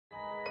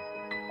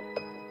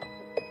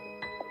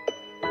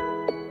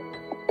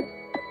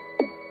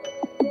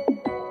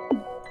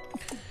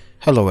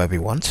Hello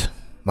everyone,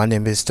 my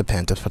name is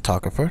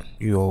ThePandaPhotographer.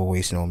 You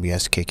always know me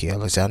as KK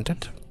Alexander.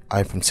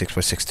 I'm from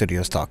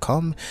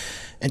 646studios.com,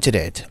 and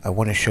today I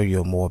want to show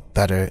you a more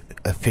better,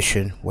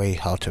 efficient way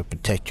how to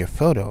protect your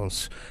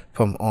photos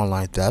from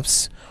online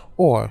thefts,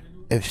 or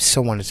if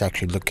someone is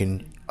actually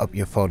looking up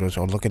your photos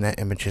or looking at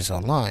images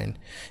online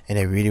and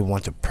they really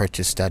want to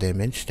purchase that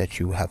image that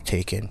you have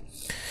taken.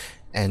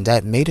 And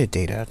that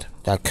metadata,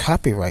 that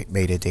copyright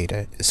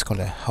metadata, is going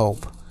to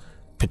help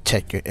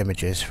protect your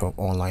images from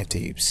online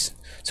thieves.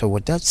 So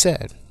with that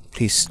said,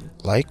 please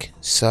like,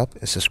 sub,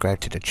 and subscribe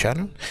to the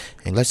channel,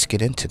 and let's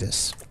get into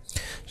this.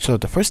 So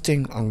the first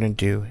thing I'm going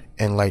to do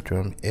in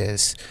Lightroom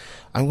is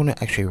I'm going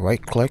to actually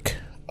right click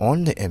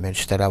on the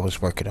image that I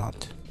was working on.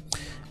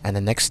 And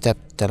the next step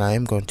that I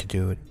am going to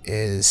do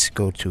is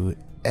go to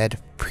Add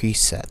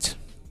Preset.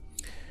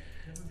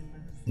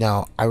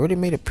 Now, I already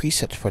made a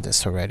preset for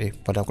this already,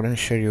 but I'm going to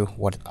show you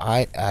what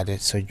I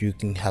added so you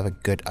can have a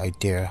good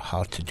idea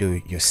how to do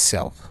it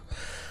yourself.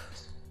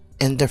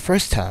 In the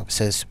first tab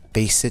says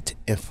Basic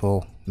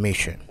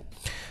Information.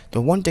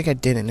 The one thing I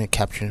did in the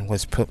caption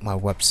was put my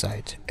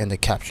website in the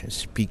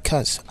captions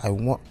because I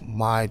want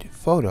my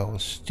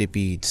photos to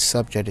be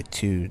subjected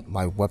to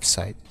my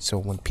website. So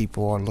when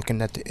people are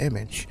looking at the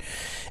image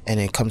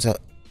and it comes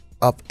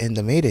up in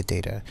the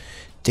metadata,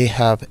 they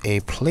have a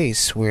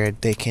place where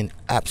they can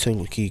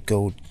absolutely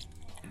go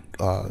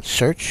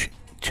search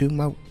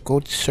and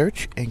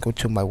go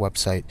to my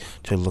website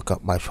to look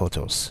up my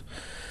photos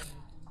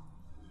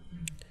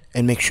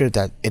and make sure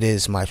that it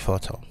is my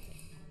photo.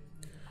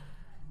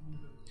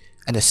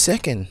 And the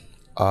second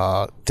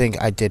thing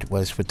I did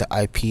was with the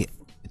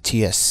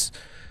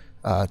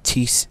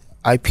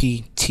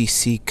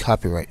IPTC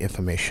copyright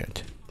information.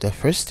 The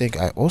first thing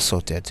I also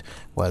did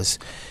was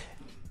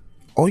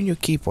on your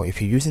keyboard,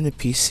 if you're using the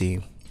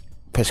PC,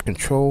 press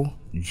Ctrl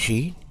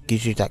G,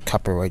 gives you that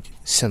copyright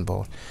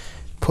symbol.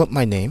 Put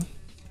my name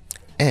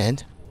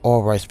and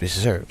all rights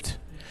reserved.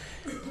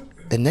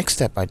 The next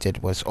step I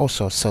did was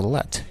also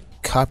select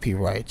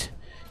copyright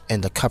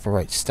and the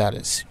copyright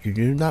status. You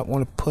do not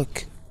want to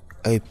put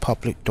a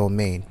public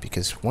domain,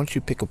 because once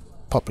you pick a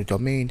public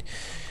domain,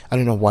 I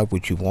don't know why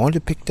would you want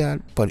to pick that,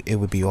 but it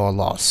would be all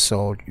lost.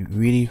 So you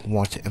really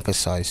want to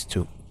emphasize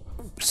to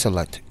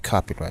select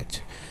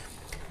copyright.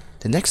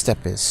 The next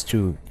step is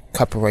to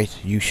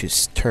copyright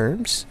usage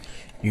terms.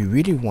 You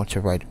really want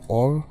to write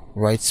all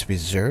rights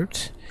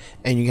reserved,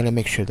 and you're going to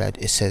make sure that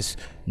it says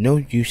no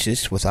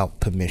uses without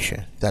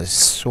permission. That is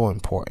so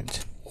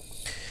important.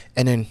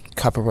 And then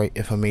copyright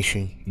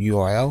information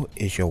URL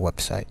is your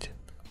website.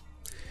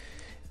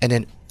 And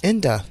then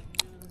in the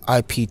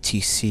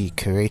IPTC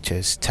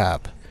creators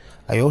tab,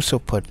 I also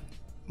put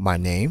my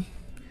name.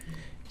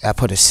 I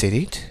put a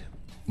city.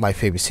 My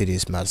favorite city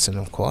is Madison,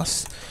 of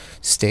course.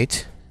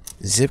 State,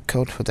 zip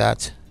code for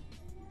that,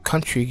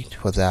 country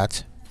for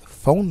that,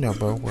 phone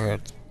number where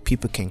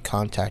people can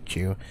contact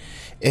you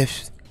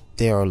if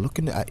they are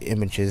looking at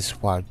images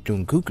while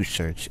doing Google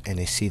search and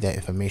they see that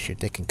information.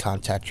 They can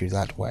contact you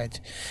that way.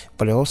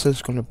 But it also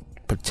is going to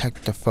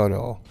protect the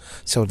photo,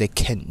 so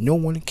no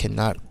one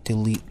cannot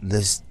delete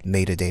this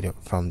metadata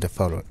from the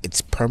photo.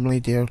 It's permanently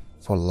there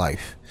for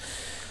life.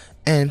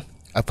 And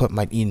I put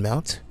my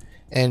email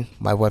and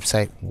my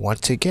website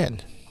once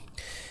again.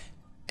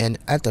 And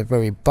at the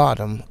very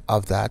bottom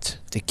of that,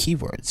 the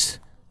keywords.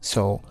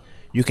 So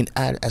you can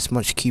add as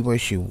much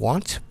keywords you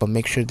want, but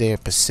make sure they are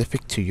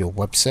specific to your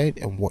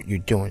website and what you're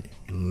doing.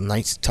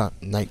 Night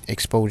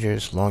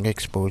exposures, long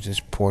exposures,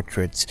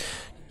 portraits,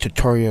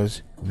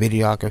 tutorials,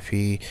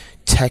 videography,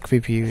 tech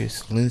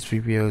reviews, lens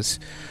reviews,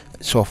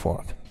 so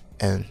forth.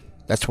 And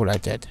that's what I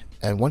did.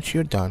 And once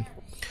you're done,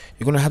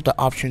 you're going to have the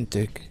option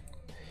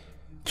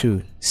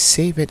to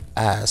save it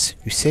as.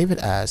 You save it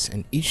as,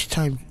 and each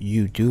time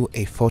you do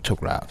a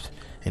photograph,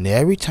 and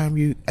every time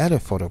you add a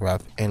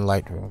photograph in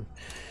Lightroom,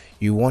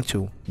 you want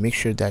to make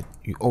sure that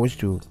you always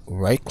do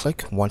right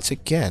click once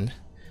again,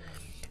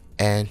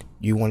 and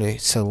you want to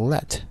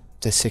select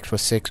the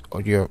 646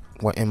 or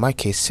in my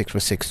case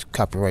 646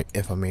 copyright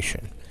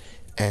information,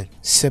 and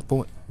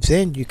simple.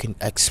 Then you can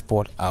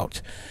export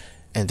out,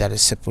 and that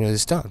is simple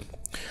as done.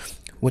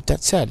 With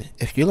that said,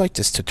 if you like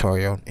this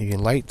tutorial and you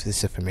like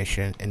this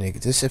information and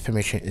this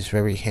information is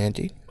very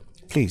handy,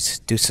 please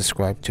do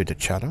subscribe to the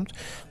channel.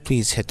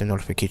 Please hit the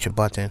notification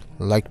button,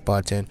 like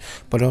button,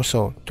 but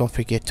also don't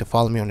forget to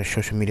follow me on the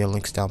social media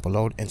links down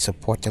below and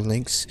support the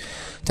links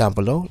down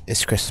below.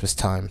 It's Christmas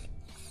time.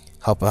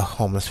 Help a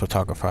homeless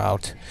photographer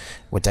out.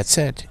 With that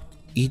said,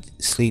 eat,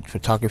 sleep,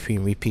 photography,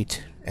 and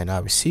repeat, and I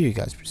will see you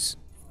guys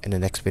in the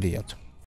next video.